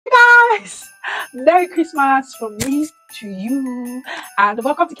guys, Merry Christmas from me to you, and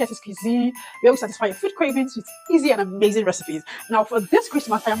welcome to Kessy's Cuisine, where we satisfy your food cravings with easy and amazing recipes. Now for this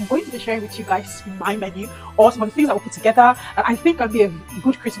Christmas, I am going to be sharing with you guys my menu, or some of the things I will put together that I think can be a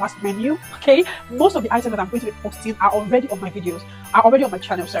good Christmas menu. Okay, most of the items that I'm going to be posting are already on my videos, are already on my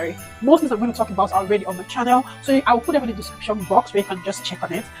channel. Sorry, most things I'm going to talk about are already on my channel, so I will put them in the description box where you can just check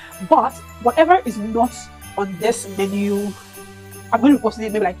on it. But whatever is not on this menu, I'm going to be posting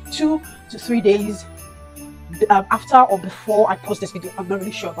it maybe like 2 to 3 days after or before I post this video. I'm not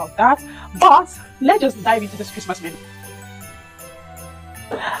really sure about that, but let's just dive into this Christmas menu.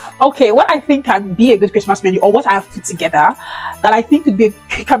 Okay, what I think can be a good Christmas menu, or what I have put together that I think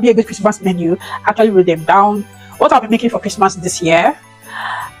can be a good Christmas menu, actually wrote them down. What I'll be making for Christmas this year,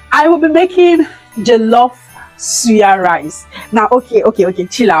 I will be making Jollof Suya rice. Now, okay,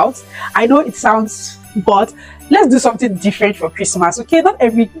 chill out. I know it sounds, but let's do something different for Christmas. Okay, not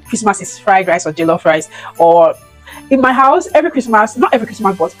every Christmas is fried rice or jollof rice. Or in my house, every Christmas, not every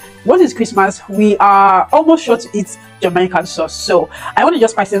Christmas, but once it's Christmas, we are almost sure to eat Jamaican sauce. So I want to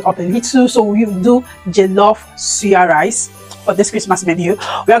just spice it up a little. So we will do Jollof Suya rice for this Christmas menu.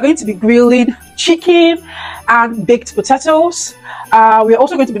 We are going to be grilling chicken and baked potatoes. We are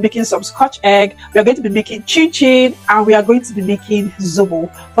also going to be making some scotch egg. We are going to be making chin chin, and we are going to be making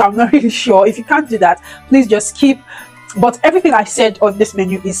zobo. But I'm not really sure. If you can't do that, please just skip. But everything I said on this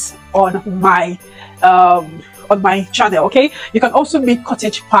menu is on my channel. Okay, you can also make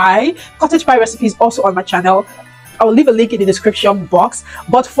cottage pie. Cottage pie recipe is also on my channel. I'll leave a link in the description box.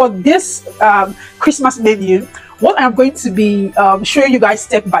 But for this Christmas menu, what I'm going to be showing you guys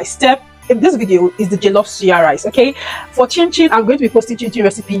step by step in this video is the Jollof Suya rice. Okay, for chin chin, I'm going to be posting chin chin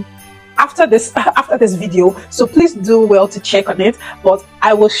recipe after this video, so please do well to check on it. But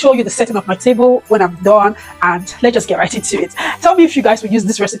I will show you the setting of my table when I'm done, and let's just get right into it. Tell me if you guys will use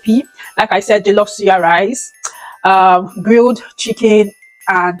this recipe. Like I said, Jollof Suya rice, grilled chicken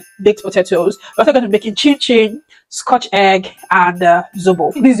and baked potatoes. We're also going to be making chin chin, scotch egg, and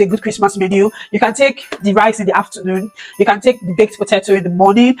zobo. This is a good Christmas menu. You can take the rice in the afternoon, you can take the baked potato in the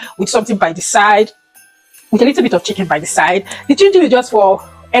morning with something by the side, with a little bit of chicken by the side. The chin chin is just for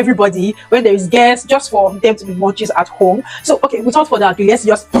everybody when there is guests, just for them to be munchies at home. So okay, without further ado, let's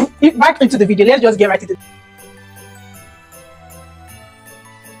just back into the video. Let's just get right into it.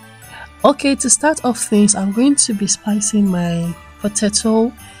 Okay, to start off things, I'm going to be spicing my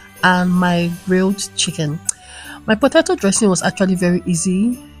potato and my grilled chicken. My potato dressing was actually very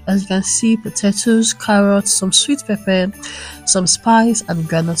easy. As you can see, potatoes, carrots, some sweet pepper, some spice, and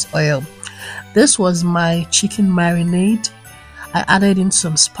groundnut oil. This was my chicken marinade. I added in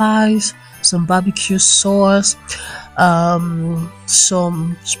some spice, some barbecue sauce,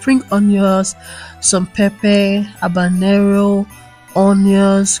 some spring onions, some pepper, habanero,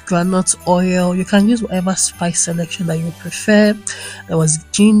 onions, groundnut oil. You can use whatever spice selection that you prefer. There was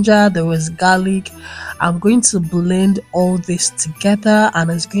ginger, there was garlic. I'm going to blend all this together, and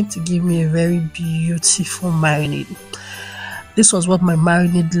it's going to give me a very beautiful marinade. This was what my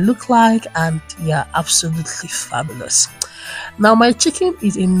marinade looked like, and yeah, absolutely fabulous. Now my chicken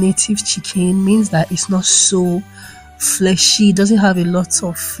is a native chicken, means that it's not so fleshy, it doesn't have a lot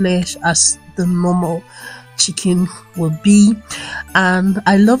of flesh as the normal chicken will be. And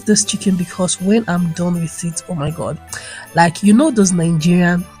I love this chicken because when I'm done with it, oh my god, like, you know those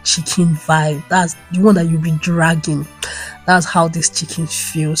Nigerian chicken vibe, that's the one that you'll be dragging. That's how this chicken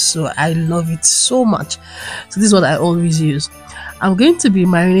feels. So I love it so much. So this is what I always use. I'm going to be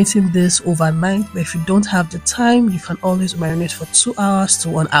marinating this overnight, but if you don't have the time, you can always marinate for 2 hours to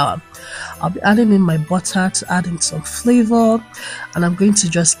 1 hour. I'll be adding in my butter to add in some flavor, and I'm going to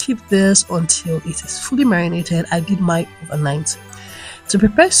just keep this until it is fully marinated. I did my overnight. To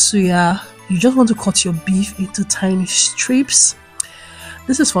prepare suya, you just want to cut your beef into tiny strips.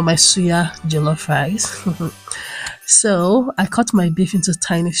 This is for my suya jollof rice. So I cut my beef into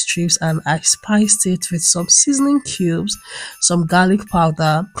tiny strips, and I spiced it with some seasoning cubes, some garlic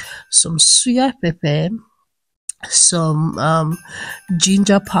powder, some suya pepper, some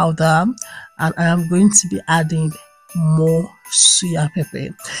ginger powder, and I am going to be adding more suya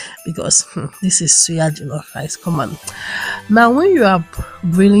pepper because this is suya jollof rice. Come on. Now when you are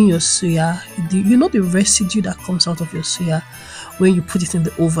grilling your suya, you know the residue that comes out of your suya when you put it in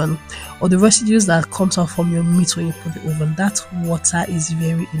the oven, or the residues that comes out from your meat when you put the oven, that water is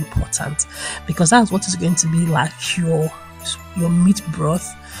very important because that's what is going to be like your meat broth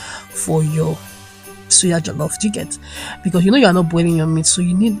for your suya jollof. Do you get? Because you know you are not boiling your meat, so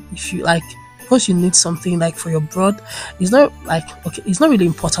you need, if you like, because you need something like for your broth. It's not like, okay, it's not really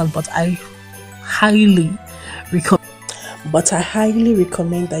important, but I highly recommend. but I highly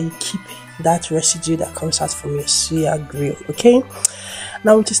recommend that you keep that residue that comes out from your suya grill. Okay,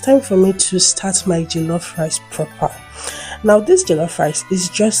 now it is time for me to start my jollof rice proper. Now this jollof rice is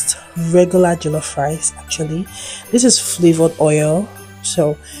just regular jollof rice. Actually, this is flavored oil.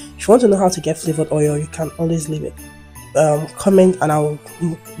 So if you want to know how to get flavored oil, you can always leave it comment, and I'll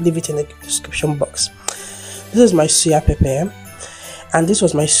leave it in the description box. This is my suya pepper, and this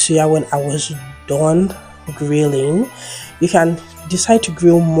was my suya when I was done grilling. You can decide to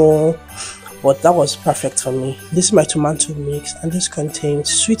grill more, but that was perfect for me. This is my tomato mix, and this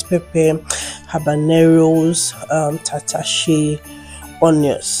contains sweet pepper, habaneros, tatashe,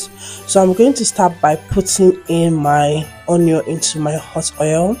 onions. So I'm going to start by putting in my onion into my hot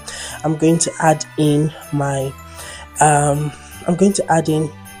oil. I'm going to add in my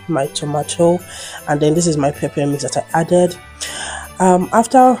tomato, and then this is my pepper mix that I added.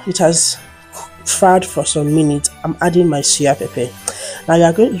 After it has fried for some minutes, I'm adding my suya pepper. Now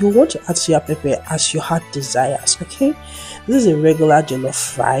you want to add suya pepper as your heart desires. Okay, this is a regular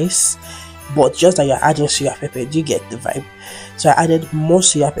jollof rice, but just that you're adding suya pepper. Do you get the vibe? So I added more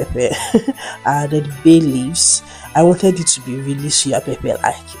suya pepper. I added bay leaves. I wanted it to be really suya pepper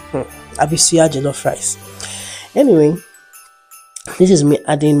like I be suya jollof rice. Anyway, this is me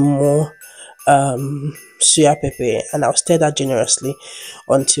adding more suya pepper, and I'll stir that generously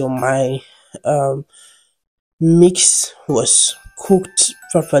until my mix was cooked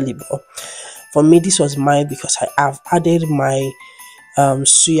properly. But for me, this was mine because I have added my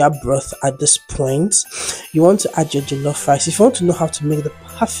suya broth at this point. You want to add your jollof rice. If you want to know how to make the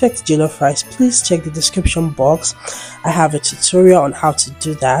perfect jollof rice, please check the description box. I have a tutorial on how to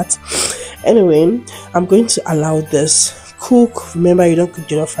do that. Anyway, I'm going to allow this cook. Remember, you don't cook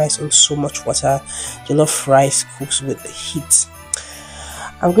jollof rice on so much water. Jollof rice cooks with the heat.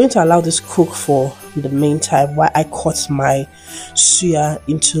 I'm going to allow this cook for the meantime while I cut my suya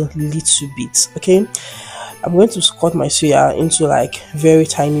into little bits. Okay, I'm going to cut my suya into like very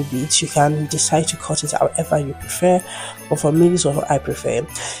tiny bits. You can decide to cut it however you prefer, but for me, this is what I prefer.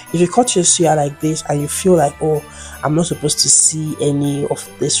 If you cut your suya like this and you feel like, oh, I'm not supposed to see any of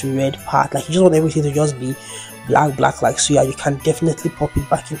this red part, like you just want everything to just be black like suya, you can definitely pop it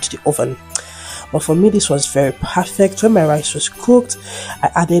back into the oven. But for me, this was very perfect. When my rice was cooked, I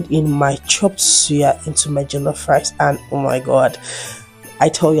added in my chopped suya into my jollof rice, and oh my god, I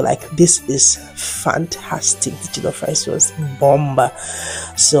tell you, like, this is fantastic. The jollof rice was bomba.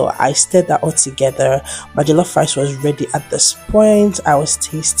 So I stirred that all together. My jollof rice was ready at this point. I was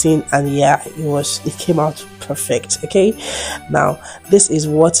tasting, and yeah, it came out perfect. Okay, now this is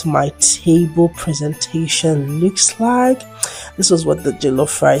what my table presentation looks like. This is what the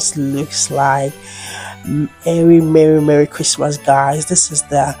jollof rice looks like. Merry Christmas, guys. This is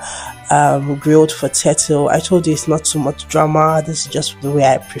the grilled potato. I told you it's not too much drama. This is just the way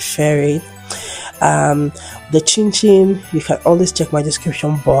I prefer it. The chin chin, you can always check my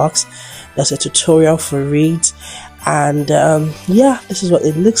description box. There's a tutorial for it. And yeah, this is what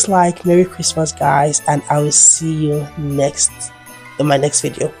it looks like. Merry Christmas, guys, and I will see you in my next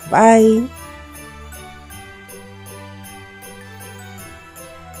video. Bye.